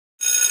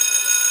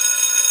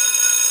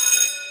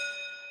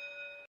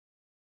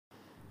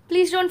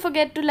Please don't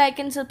forget to like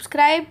and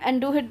subscribe and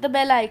do hit the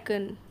bell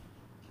icon.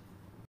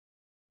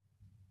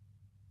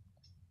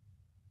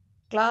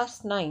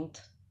 Class 9th,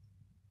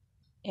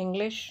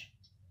 English,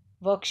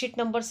 Worksheet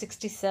number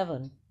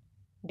 67,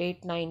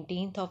 date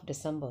 19th of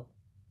December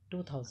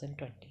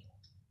 2020.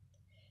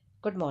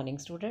 Good morning,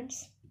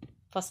 students.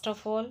 First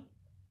of all,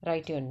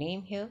 write your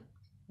name here,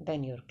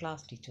 then your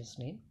class teacher's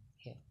name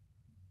here.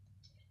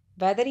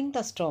 Weathering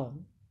the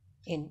storm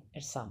in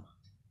Irsama.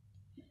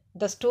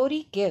 The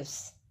story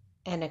gives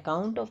an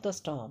account of the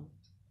storm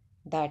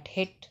that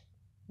hit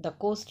the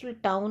coastal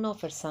town of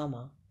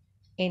Irsama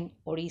in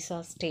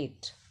Odisha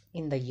state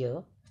in the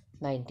year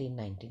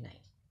 1999.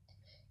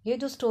 ये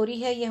जो story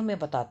है ये हमें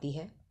बताती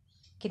है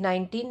कि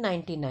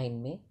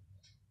 1999 में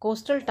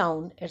coastal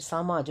town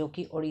इरसामा जो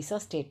कि उड़ीसा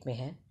स्टेट में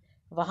है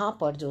वहाँ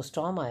पर जो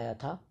स्टॉर्म आया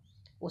था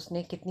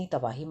उसने कितनी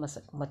तबाही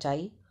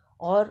मचाई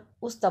और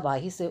उस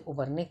तबाही से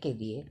उबरने के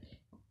लिए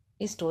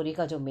इस स्टोरी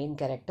का जो मेन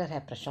कैरेक्टर है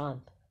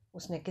प्रशांत,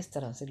 उसने किस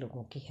तरह से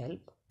लोगों की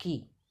हेल्प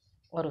की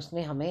और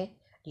उसने हमें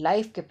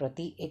लाइफ के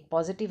प्रति एक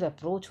पॉजिटिव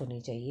अप्रोच होनी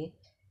चाहिए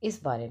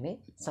इस बारे में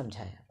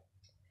समझाया.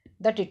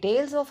 The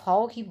details of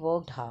how he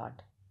worked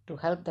hard to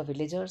help the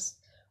villagers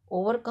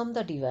overcome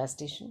the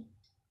devastation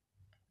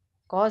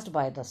caused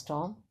by the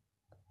storm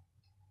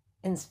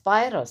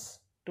inspire us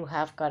to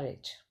have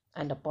courage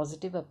and a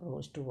positive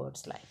approach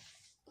towards life.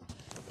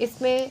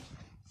 इसमें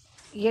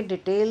ये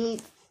detail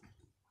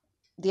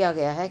दिया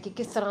गया है कि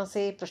किस तरह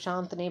से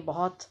प्रशांत ने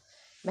बहुत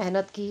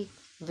मेहनत की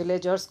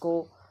विलेजर्स को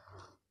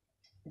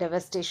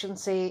डेवेस्टेशन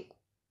से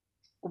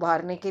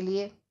उभारने के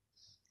लिए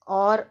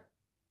और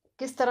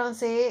किस तरह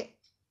से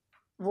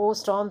वो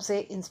स्टॉर्म से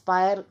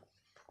इंस्पायर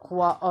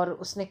हुआ और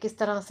उसने किस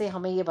तरह से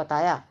हमें ये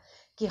बताया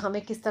कि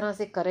हमें किस तरह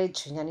से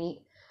करेज यानी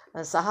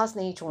साहस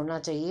नहीं छोड़ना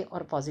चाहिए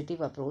और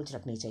पॉजिटिव अप्रोच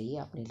रखनी चाहिए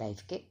अपनी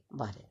लाइफ के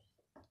बारे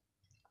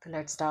में.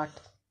 Let's start.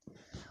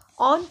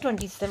 On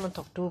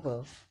 27th October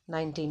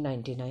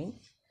 1999,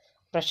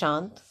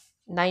 Prashant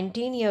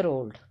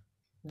 19-year-old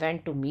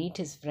went to meet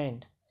his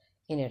friend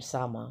in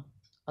Irsama,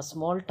 a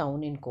small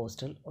town in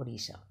coastal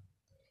Odisha,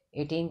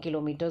 18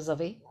 kilometers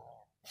away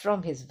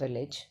from his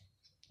village.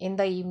 In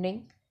the evening,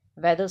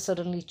 weather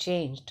suddenly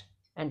changed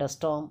and a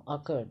storm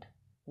occurred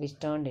which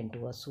turned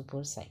into a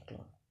super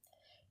cyclone.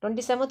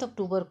 27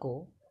 अक्टूबर को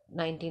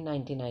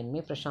 1999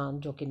 में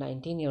प्रशांत जो कि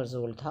 19 years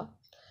old था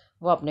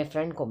वो अपने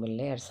friend को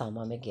मिलने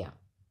अरसामा में गया.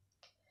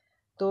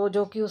 तो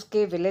जो कि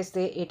उसके विलेज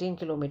से 18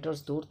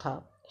 किलोमीटर्स दूर था.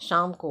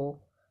 शाम को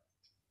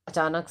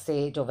अचानक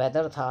से जो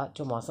वेदर था,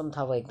 जो मौसम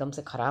था वो एकदम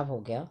से ख़राब हो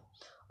गया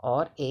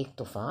और एक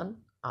तूफ़ान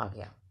आ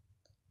गया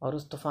और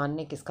उस तूफ़ान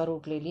ने किसका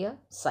रूप ले लिया?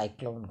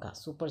 साइक्लोन का,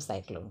 सुपर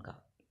साइक्लोन का.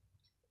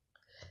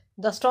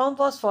 The storm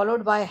was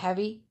followed by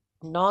heavy,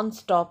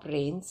 non-stop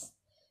rains,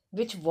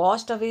 which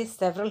washed away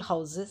several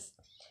houses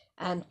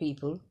and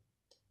people.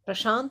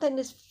 Prashant and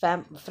his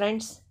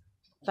friends'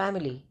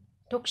 family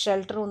took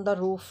shelter on the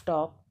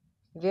rooftop,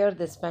 where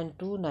they spent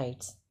 2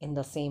 nights in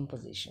the same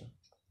position.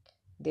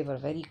 They were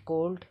very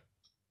cold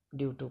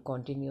due to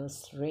continuous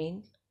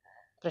rain.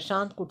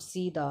 Prashant could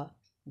see the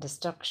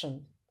destruction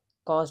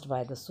caused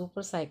by the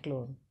super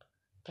cyclone.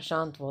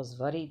 Prashant was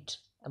worried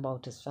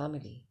about his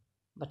family,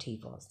 but he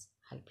was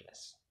helpless.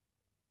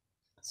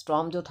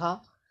 Storm जो था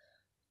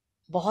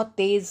बहुत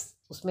तेज़,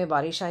 उसमें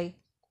बारिश आई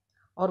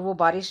और वो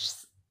बारिश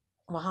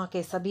वहाँ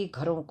के सभी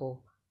घरों को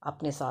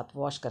अपने साथ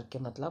वॉश करके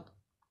मतलब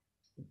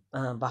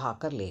बहा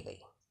कर ले गई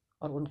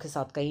और उनके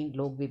साथ कई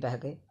लोग भी बह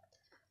गए.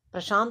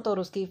 प्रशांत और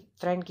उसकी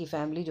फ्रेंड की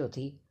फैमिली जो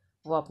थी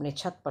वो अपने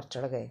छत पर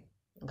चढ़ गए,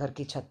 घर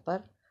की छत पर,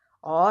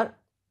 और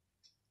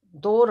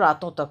 2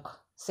 रातों तक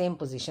सेम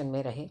पोजीशन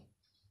में रहे.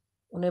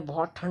 उन्हें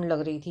बहुत ठंड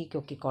लग रही थी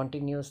क्योंकि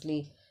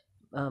कॉन्टीन्यूसली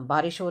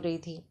बारिश हो रही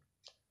थी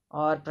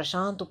और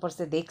प्रशांत ऊपर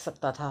से देख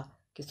सकता था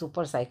कि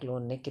सुपर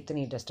साइक्लोन ने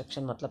कितनी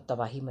डिस्ट्रक्शन मतलब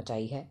तबाही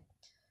मचाई है.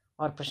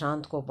 और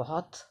प्रशांत को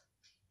बहुत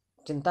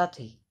चिंता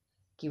थी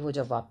कि वो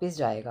जब वापस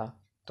जाएगा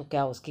तो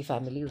क्या उसकी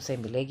फैमिली उसे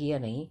मिलेगी या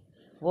नहीं.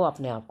 वो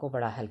अपने आप को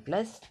बड़ा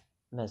हेल्पलेस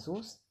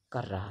महसूस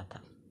कर रहा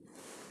था.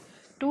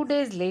 2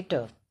 days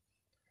later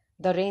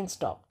the rain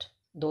stopped.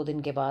 2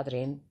 दिन के बाद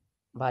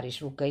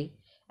बारिश रुक गई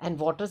and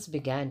waters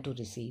began to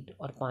recede,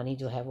 और पानी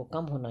जो है वो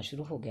कम होना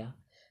शुरू हो गया.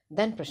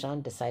 Then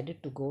Prashant decided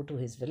to go to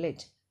his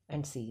village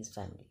and see his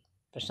family.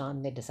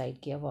 प्रशांत ने डिसाइड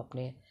किया वो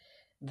अपने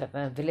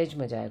विलेज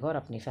में जाएगा और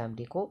अपनी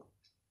फैमिली को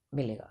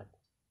मिलेगा.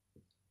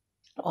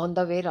 ऑन द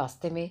वे,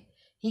 रास्ते में,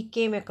 ही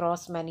came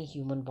across many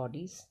human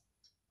bodies.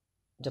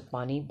 जब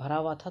पानी भरा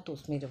हुआ था तो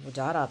उसमें जब वो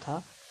जा रहा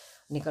था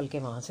निकल के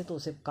वहाँ से तो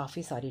उसे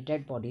काफ़ी सारी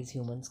डेड बॉडीज़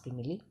ह्यूमंस की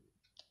मिली.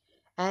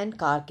 And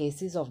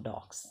कारकेसेस of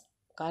dogs.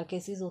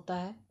 कारकेसेस होता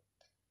है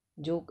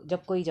जो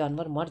जब कोई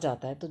जानवर मर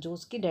जाता है तो जो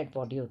उसकी डेड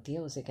बॉडी होती है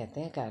उसे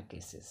कहते हैं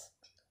कारकेसेस.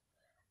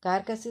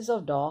 कारकेसेस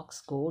of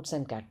dogs, goats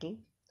and cattle.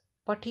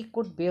 But he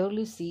could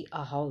बेयरली C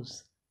a house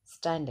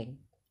standing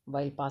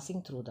while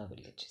passing through the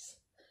villages.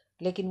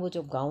 लेकिन वो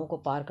जब गाँव को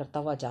पार करता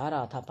हुआ जा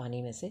रहा था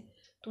पानी में से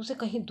तो उसे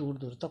कहीं दूर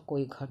दूर तक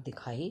कोई घर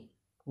दिखाई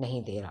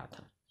नहीं दे रहा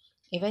था.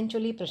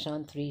 Eventually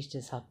Prashant reached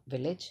his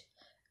village,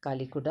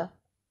 कालीकुडा.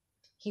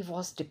 He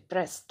was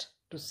depressed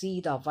to see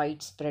the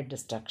widespread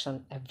destruction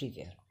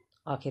everywhere.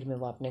 आखिर में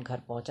वो अपने घर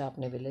पहुंचा,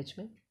 अपने विलेज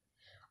में,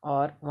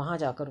 और वहाँ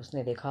जाकर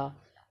उसने देखा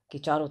कि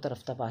चारों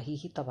तरफ तबाही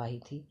ही तबाही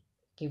थी.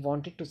 He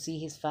wanted to see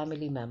his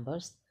family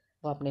members.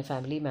 वो अपने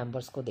फैमिली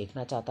मेम्बर्स को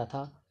देखना चाहता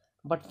था,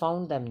 बट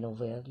फाउंड दैम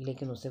नोवेयर.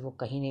 लेकिन उसे वो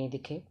कहीं नहीं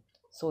दिखे.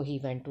 सो he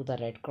went to the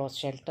red cross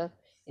shelter.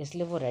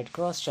 इसलिए वो रेड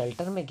क्रॉस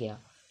शेल्टर में गया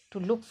टू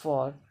लुक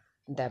फॉर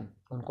दैम,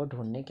 उनको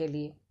ढूंढने के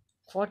लिए.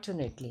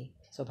 फॉर्चुनेटली,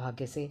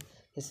 सौभाग्य से,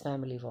 हिज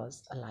फैमिली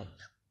वॉज अलाइव.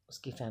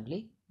 उसकी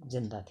फैमिली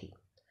जिंदा थी.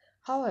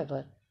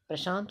 However,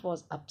 Prashant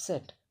was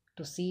upset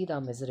to see the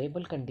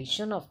miserable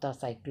condition of the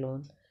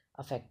cyclone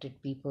affected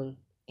people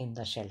in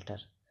the shelter.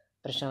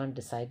 Prashant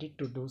decided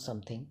to do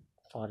something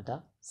for the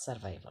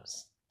survivors.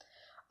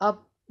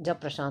 अब जब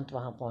प्रशांत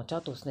वहाँ पहुँचा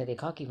तो उसने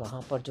देखा कि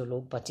वहाँ पर जो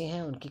लोग बचे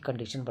हैं उनकी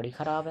कंडीशन बड़ी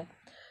ख़राब है.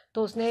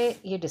 तो उसने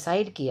ये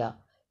डिसाइड किया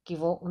कि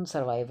वो उन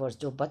सर्वाइवर्स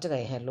जो बच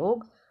गए हैं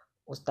लोग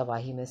उस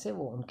तबाही में से,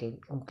 वो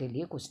उनके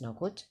लिए कुछ ना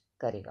कुछ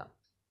करेगा.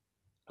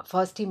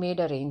 First he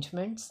made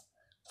arrangements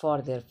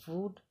for their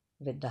food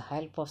with the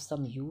help of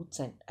some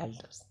youths and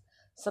elders.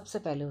 सबसे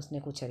पहले उसने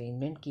कुछ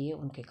अरेंजमेंट किए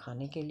उनके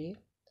खाने के लिए,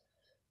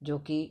 जो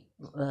कि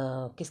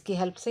किसकी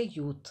हेल्प से?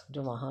 यूथ,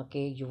 जो वहाँ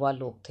के युवा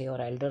लोग थे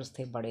और एल्डर्स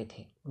थे, बड़े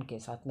थे, उनके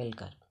साथ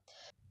मिलकर.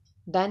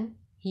 Then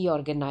he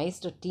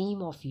organised a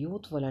team of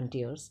youth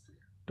volunteers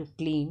to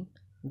clean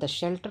the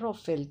shelter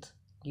of filth,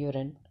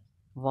 urine,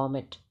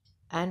 vomit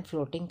and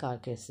floating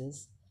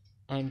कार्केसेस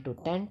and to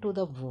tend to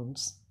the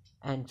wounds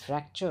and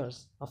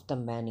fractures of the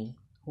many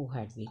who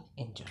had been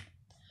injured.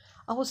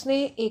 अब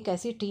उसने एक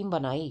ऐसी team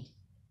बनाई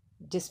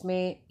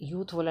जिसमें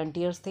youth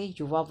volunteers थे,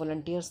 युवा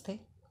volunteers थे,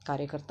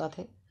 कार्यकर्ता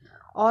थे,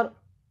 और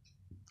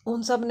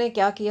उन सब ने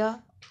क्या किया,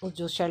 उस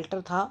जो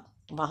शेल्टर था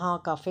वहाँ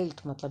का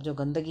फिल्थ, मतलब जो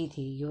गंदगी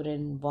थी,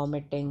 यूरिन,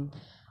 वॉमिटिंग,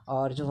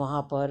 और जो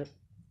वहाँ पर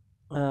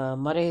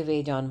मरे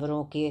हुए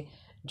जानवरों के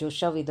जो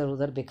शव इधर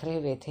उधर बिखरे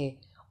हुए थे,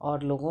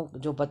 और लोगों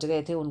जो बच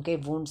गए थे उनके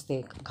वुंड्स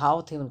थे,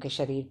 घाव थे उनके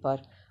शरीर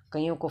पर,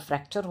 कईयों को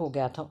फ्रैक्चर हो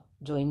गया था,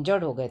 जो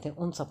इंजर्ड हो गए थे,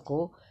 उन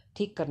सबको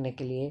ठीक करने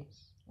के लिए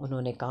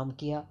उन्होंने काम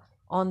किया.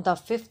 On the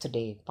fifth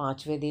day,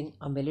 5वें दिन,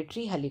 a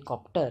military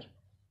helicopter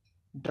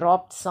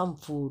dropped some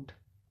food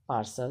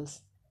parcels.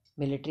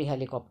 Military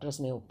helicopters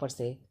ने ऊपर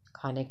से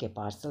खाने के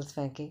पार्सल्स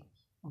फेंके,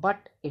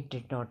 but it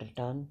did not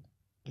return.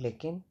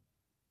 लेकिन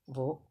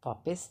वो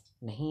वापस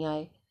नहीं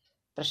आए.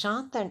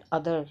 प्रशांत and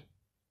other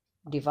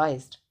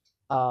devised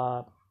a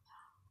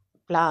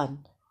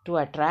plan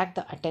to attract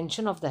the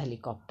attention of the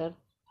helicopter.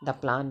 The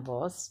plan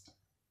was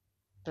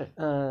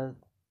uh,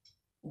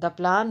 The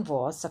plan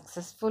was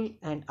successful,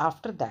 and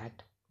after that,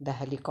 the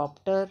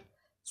helicopter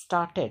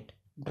started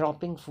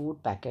dropping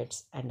food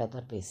packets and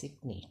other basic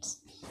needs.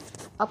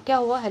 अब क्या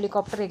हुआ,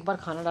 helicopter एक बार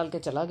खाना डाल के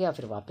चला गया,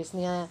 फिर वापस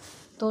नहीं आया.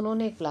 तो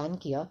उन्होंने एक प्लान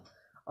किया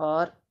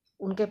और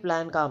उनके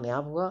प्लान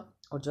कामयाब हुआ,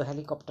 और जो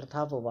हेलीकॉप्टर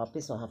था वो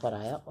वापस वहाँ पर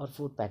आया और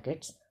फूड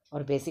पैकेट्स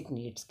और बेसिक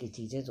नीड्स की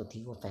चीज़ें जो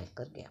थी वो फेंक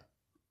कर गया.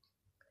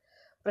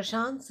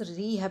 प्रशांत्स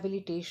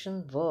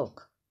rehabilitation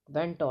work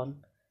went on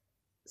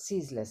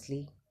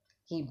ceaselessly.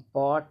 He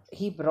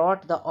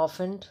brought the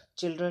orphaned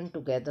children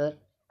together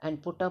and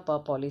put up a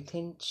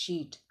polythene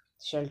sheet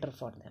shelter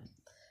for them.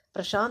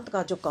 प्रशांत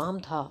का जो काम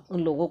था उन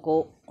लोगों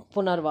को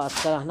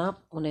पुनर्वास कराना,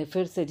 उन्हें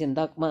फिर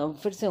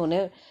से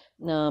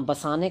उन्हें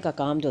बसाने का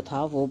काम जो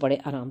था वो बड़े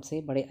आराम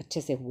से, बड़े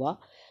अच्छे से हुआ.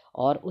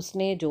 और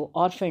उसने जो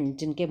ऑर्फेंड,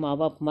 जिनके माँ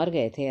बाप मर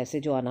गए थे, ऐसे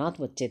जो अनाथ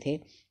बच्चे थे,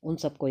 उन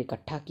सबको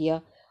इकट्ठा किया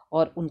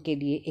और उनके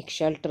लिए एक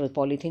शेल्टर,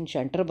 पॉलीथीन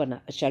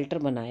शेल्टर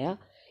बनाया.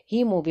 He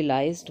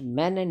mobilized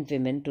men and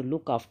women to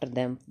look after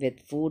them with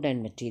food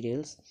and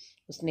materials.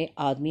 उसने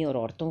आदमी और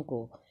औरतों को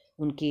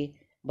उनके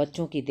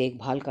बच्चों की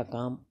देखभाल का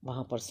काम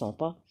वहाँ पर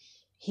सौंपा.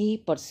 He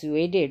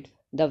persuaded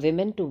the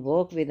women to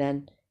work with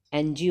an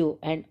NGO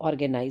and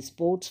organize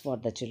sports for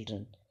the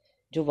children.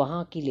 जो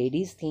वहाँ की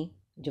लेडीज़ थीं,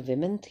 जो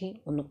विमेन थीं,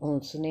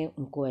 उसने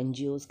उनको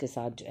NGO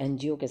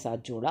के साथ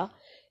जोड़ा,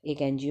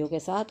 एक NGO के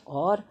साथ,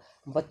 और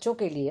बच्चों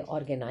के लिए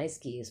ऑर्गेनाइज़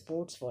किए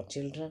स्पोर्ट्स फॉर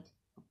चिल्ड्रन.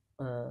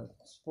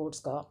 स्पोर्ट्स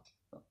का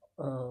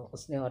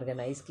उसने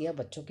ऑर्गेनाइज़ किया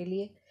बच्चों के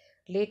लिए.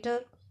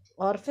 लेटर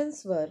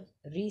ऑर्फन्स वर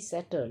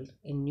रीसेटल्ड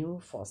इन न्यू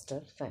फॉस्टर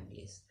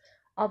फैमिलीज.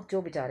 अब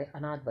जो बेचारे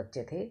अनाथ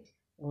बच्चे थे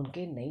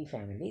उनके नई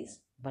फैमिलीज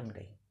बन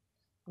गई.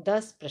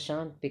 दस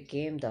प्रशांत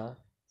became the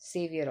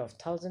saviour of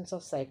thousands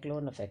of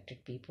cyclone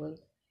affected people.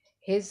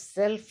 His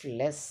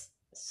selfless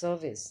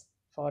service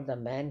for the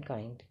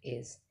Mankind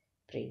is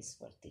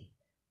प्रेज़वर्दी.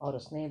 और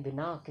उसने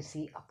बिना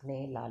किसी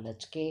अपने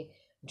लालच के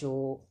जो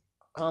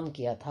काम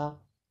किया था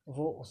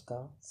वो उसका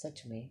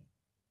सच में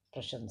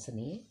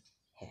प्रशंसनीय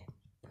है.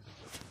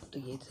 तो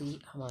ये थी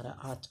हमारा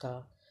आज का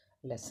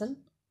लेसन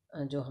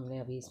जो हमने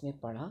अभी इसमें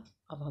पढ़ा.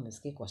 अब हम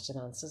इसके क्वेश्चन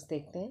आंसर्स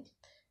देखते हैं.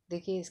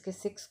 देखिए, इसके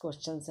 6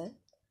 क्वेश्चंस हैं.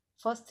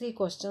 First 3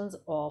 questions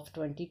of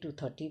 20 to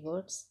 30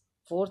 words.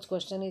 Fourth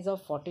question is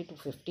of 40 to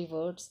 50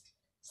 words.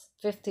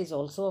 Fifth is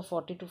also of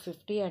 40 to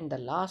 50 and the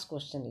last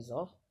question is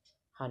of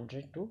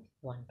 100 to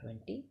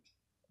 120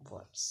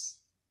 words.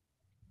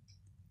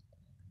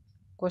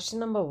 Question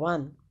number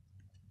 1.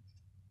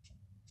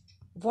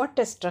 What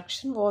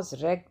destruction was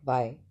wreaked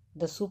by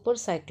the super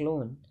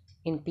cyclone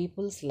in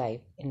people's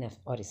life in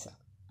Orissa?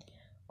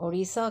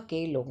 Orissa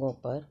के लोगों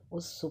पर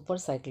उस super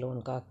cyclone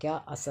का क्या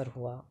असर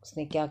हुआ,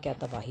 उसने क्या क्या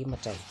तबाही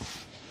मचाई?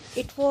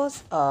 It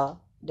was a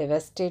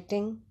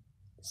devastating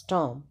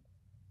storm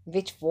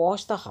which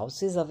washed the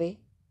houses away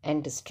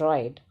and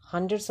destroyed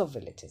hundreds of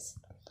villages.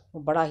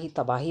 वो बड़ा ही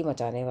तबाही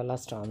मचाने वाला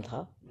स्टॉर्म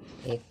था,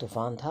 एक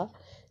तूफ़ान था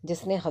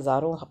जिसने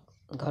हज़ारों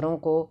घरों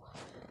को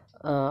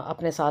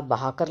अपने साथ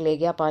बहा कर ले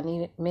गया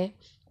पानी में,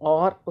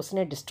 और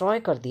उसने डिस्ट्रॉय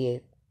कर दिए,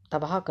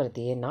 तबाह कर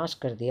दिए, नाश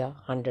कर दिया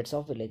हंड्रेड्स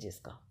ऑफ विलेजेस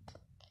का.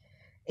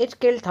 It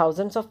killed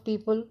thousands of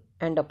people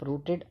and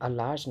uprooted a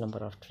large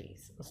number of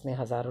trees. उसने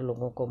हज़ारों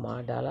लोगों को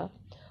मार डाला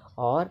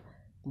और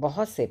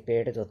बहुत से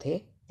पेड़ जो थे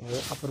वो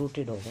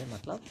अपरूटेड हो गए,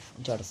 मतलब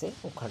जड़ से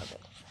उखड़ गए.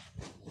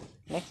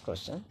 Next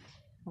question.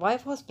 Why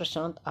was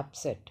Prashant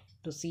upset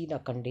to see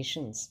the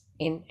conditions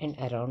in and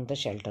around the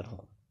shelter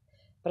home?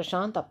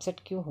 Prashant upset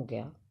क्यों हो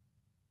गया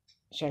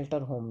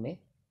शेल्टर होम में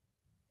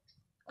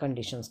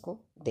कंडीशंस को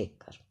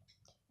देखकर?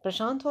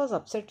 प्रशांत was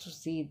upset to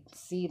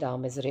see the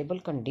miserable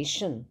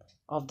condition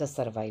of the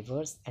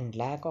survivors and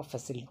lack of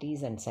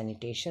facilities and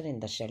sanitation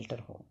in the shelter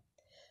home.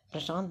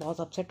 प्रशांत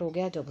बहुत upset हो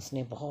गया जब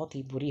उसने बहुत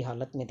ही बुरी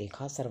हालत में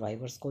देखा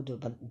सर्वाइवर्स को, जो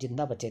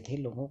जिंदा बचे थे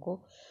लोगों को,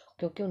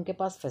 क्योंकि उनके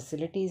पास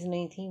फैसिलिटीज़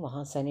नहीं थी,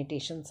 वहाँ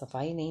सैनिटेशन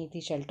सफाई नहीं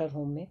थी शेल्टर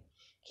होम में.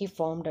 ही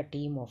formed a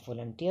team of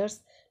volunteers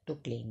to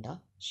clean the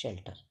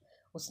shelter.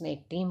 उसने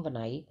एक टीम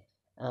बनाई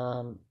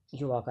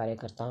युवा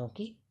कार्यकर्ताओं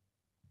की,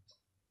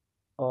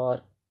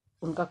 और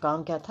उनका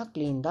काम क्या था?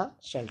 क्लीन द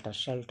शेल्टर,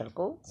 शेल्टर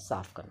को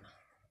साफ करना.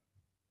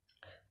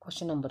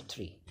 Question number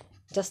 3.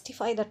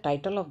 Justify the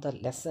title of the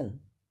lesson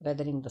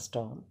Weathering the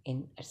Storm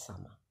in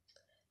Ersama.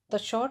 The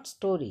short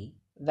story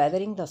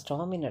Weathering the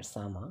Storm in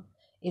Ersama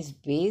is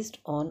based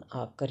on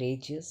a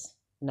courageous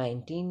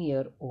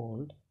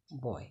 19-year-old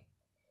boy,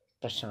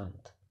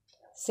 Prashant.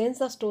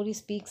 Since the story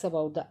speaks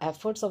about the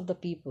efforts of the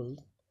people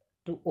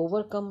to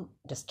overcome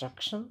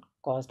destruction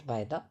caused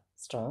by the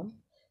storm,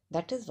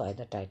 that is why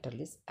the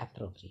title is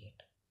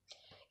appropriate.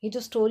 ये जो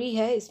story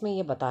है इसमें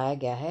ये बताया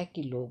गया है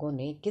कि लोगों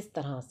ने किस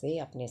तरह से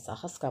अपने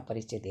साहस का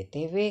परिचय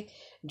देते हुए,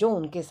 जो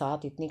उनके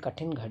साथ इतनी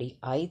कठिन घड़ी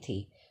आई थी,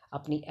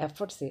 अपनी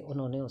एफर्ट से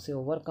उन्होंने उसे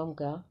ओवरकम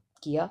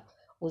किया.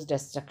 उस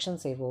डिस्ट्रक्शन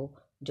से, वो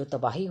जो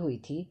तबाही हुई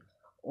थी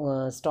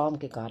स्टॉर्म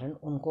के कारण,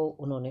 उनको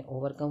उन्होंने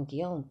ओवरकम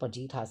किया, उन पर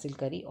जीत हासिल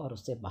करी और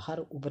उससे बाहर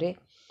उभरे,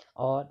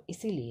 और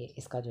इसीलिए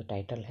इसका जो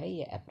टाइटल है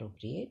ये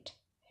अप्रोप्रिएट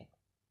है.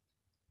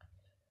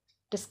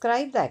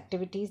 Describe the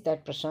activities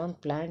that Prashant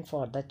plan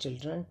for the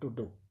children to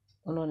do.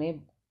 उन्होंने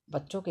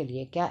बच्चों के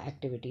लिए क्या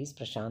एक्टिविटीज़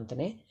प्रशांत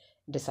ने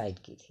डिसाइड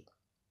की थी,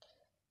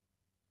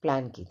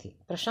 प्लान की थी?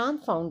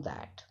 प्रशांत found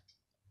that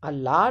a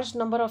large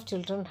number of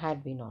children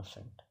had been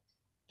ऑर्फन्ड.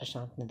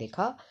 प्रशांत ने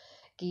देखा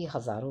कि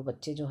हज़ारों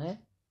बच्चे जो हैं,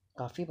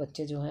 काफ़ी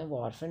बच्चे जो हैं वो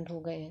ऑर्फन्ड हो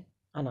गए हैं,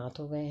 अनाथ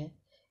हो गए हैं.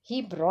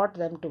 He brought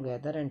them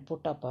together and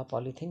put up a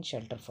polythene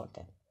shelter for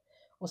them.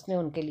 उसने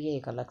उनके लिए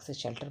एक अलग से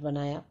शेल्टर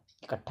बनाया,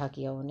 इकट्ठा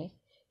किया उन्हें.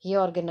 ही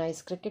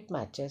organise cricket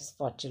matches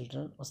for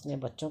children. उसने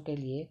बच्चों के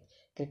लिए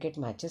क्रिकेट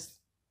मैचेस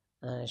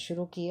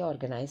शुरू किए,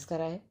 ऑर्गेनाइज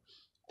कराए.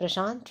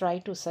 प्रशांत try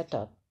to set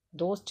up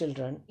those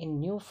children in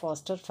new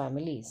foster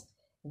families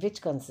which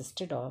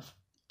consisted of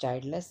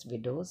childless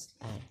widows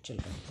and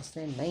children.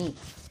 उसने नई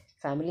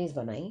फैमिलीज़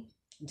बनाई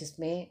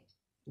जिसमें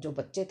जो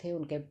बच्चे थे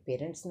उनके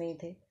पेरेंट्स नहीं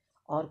थे,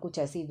 और कुछ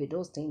ऐसी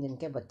विडोज थी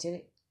जिनके बच्चे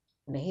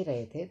नहीं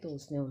रहे थे, तो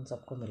उसने उन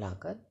सबको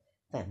मिलाकर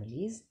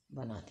फैमिलीज़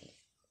बना दी.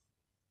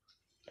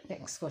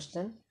 Next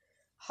question.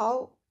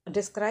 How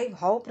describe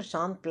how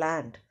Prashant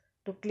planned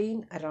to clean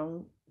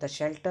around the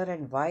shelter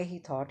and why he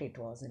thought it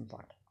was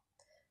important.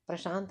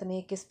 प्रशांत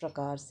ने किस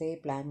प्रकार से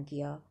प्लान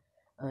किया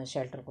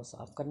शेल्टर को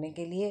साफ करने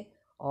के लिए,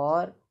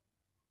 और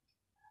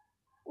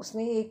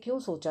उसने ये क्यों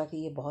सोचा कि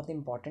ये बहुत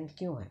इम्पॉर्टेंट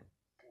क्यों है?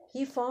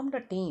 ही formed a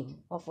team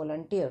of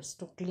volunteers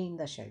to clean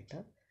the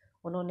shelter.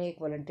 उन्होंने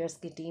एक वॉलंटियर्स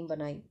की टीम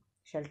बनाई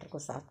शेल्टर को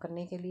साफ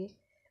करने के लिए.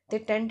 दे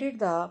tended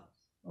the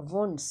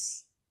wounds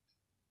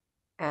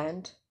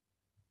and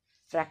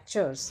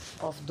fractures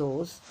of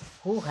those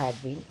who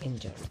had been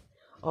injured.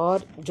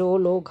 और जो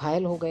लोग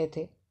घायल हो गए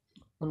थे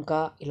उनका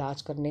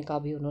इलाज करने का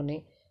भी उन्होंने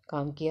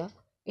काम किया.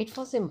 It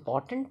was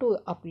important to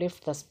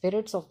uplift the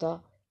spirit's of the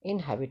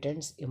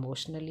inhabitants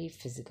emotionally,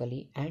 physically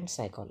and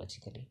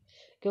psychologically.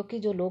 क्योंकि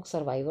जो लोग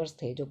सर्वाइवर्स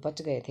थे, जो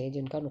बच गए थे,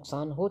 जिनका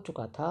नुकसान हो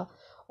चुका था,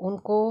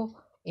 उनको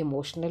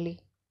इमोशनली,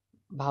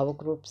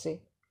 भावुक रूप से,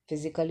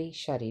 फिजिकली,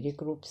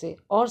 शारीरिक रूप से,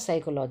 और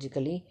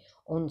साइकोलॉजिकली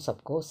उन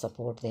सबको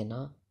सपोर्ट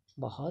देना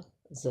बहुत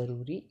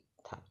ज़रूरी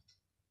था.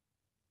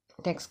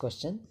 Next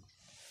question.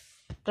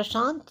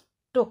 Prashant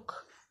took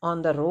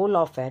on the role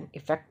of an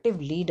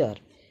effective leader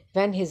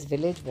when his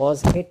village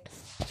was hit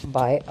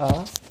by a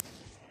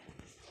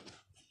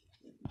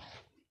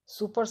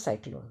super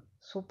cyclone.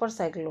 Super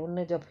cyclone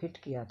ने जब हिट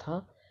किया था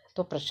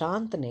तो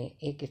प्रशांत ने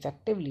एक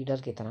इफेक्टिव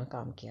लीडर की तरह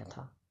काम किया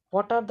था.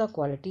 What are the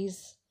qualities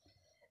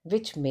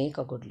which make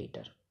a good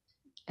leader?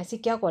 ऐसी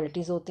क्या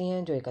क्वालिटीज़ होती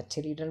हैं जो एक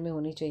अच्छे लीडर में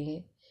होनी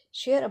चाहिए?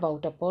 Share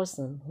about a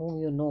person whom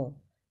you know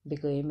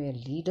became a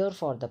leader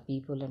for the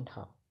people and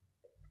how.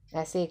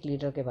 ऐसे एक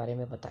लीडर के बारे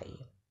में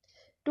बताइए.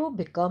 To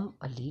become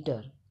a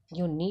leader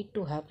you need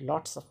to have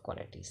lots of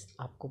qualities,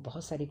 आपको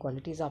बहुत सारी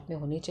क्वालिटीज़ आप में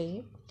होनी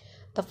चाहिए।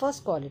 The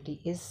first quality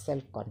is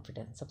self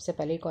confidence. सबसे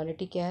पहली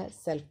क्वालिटी क्या है?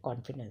 Self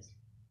confidence.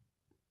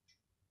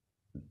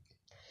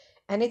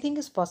 Anything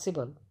is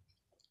possible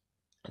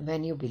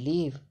when you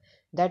believe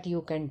that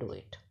you can do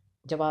it.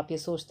 जब आप ये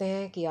सोचते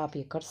हैं कि आप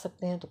ये कर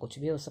सकते हैं तो कुछ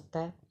भी हो सकता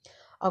है।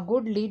 A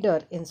good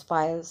leader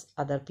inspires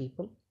other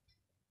people.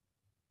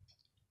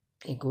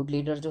 एक गुड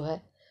लीडर जो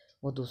है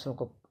वो दूसरों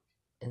को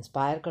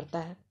इंस्पायर करता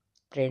है,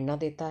 प्रेरणा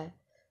देता है।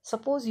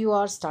 Suppose you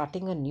are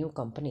starting a new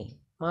company.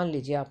 मान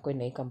लीजिए आप कोई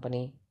नई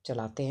कंपनी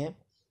चलाते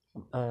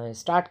हैं,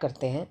 स्टार्ट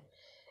करते हैं।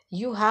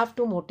 You have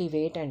to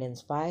motivate and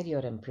inspire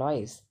your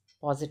employees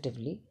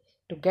positively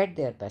to get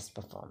their best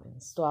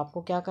performance. तो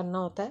आपको क्या करना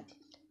होता है?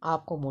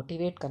 आपको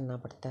मोटिवेट करना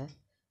पड़ता है,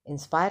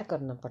 इंस्पायर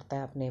करना पड़ता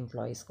है अपने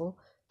एम्प्लॉयज़ को,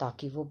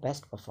 ताकि वो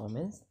बेस्ट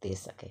परफॉर्मेंस दे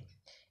सके।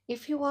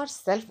 If you are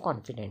self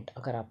confident,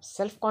 अगर आप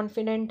सेल्फ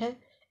कॉन्फिडेंट हैं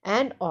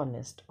एंड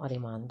ऑनेस्ट और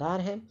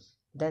ईमानदार हैं,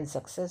 then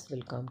success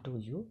will come to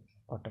you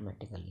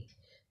automatically.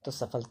 तो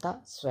सफलता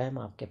स्वयं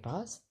आपके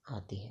पास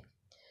आती है।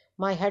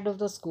 My head of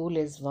the school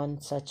is one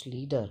such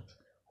leader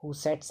who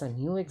sets a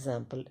new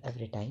example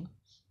every time.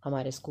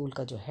 हमारे स्कूल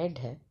का जो हेड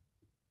है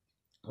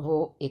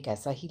वो एक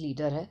ऐसा ही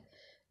लीडर है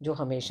जो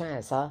हमेशा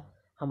ऐसा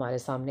हमारे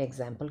सामने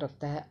एग्जाम्पल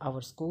रखता है।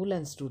 Our school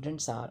and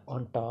students are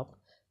on top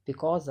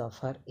because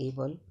of her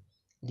able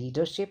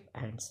leadership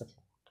and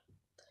support.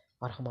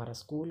 और हमारा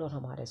स्कूल और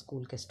हमारे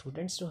स्कूल के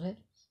स्टूडेंट्स जो हैं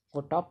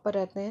वो टॉप पर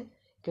रहते हैं,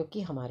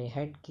 क्योंकि हमारे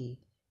हेड की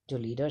जो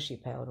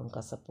लीडरशिप है और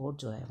उनका सपोर्ट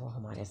जो है वो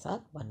हमारे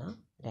साथ बना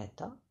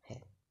रहता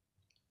है।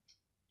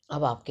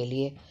 अब आपके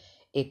लिए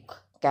एक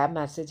कैब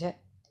मैसेज है।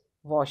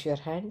 Wash your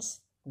hands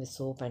with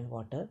soap and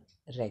water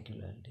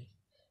regularly.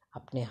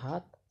 अपने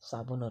हाथ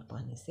साबुन और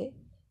पानी से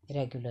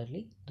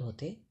रेगुलरली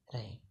धोते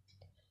रहें।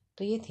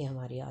 तो ये थी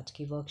हमारी आज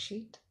की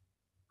worksheet.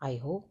 I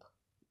hope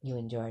you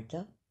enjoyed the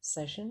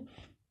session.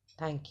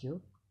 Thank you.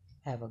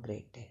 Have a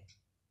great day.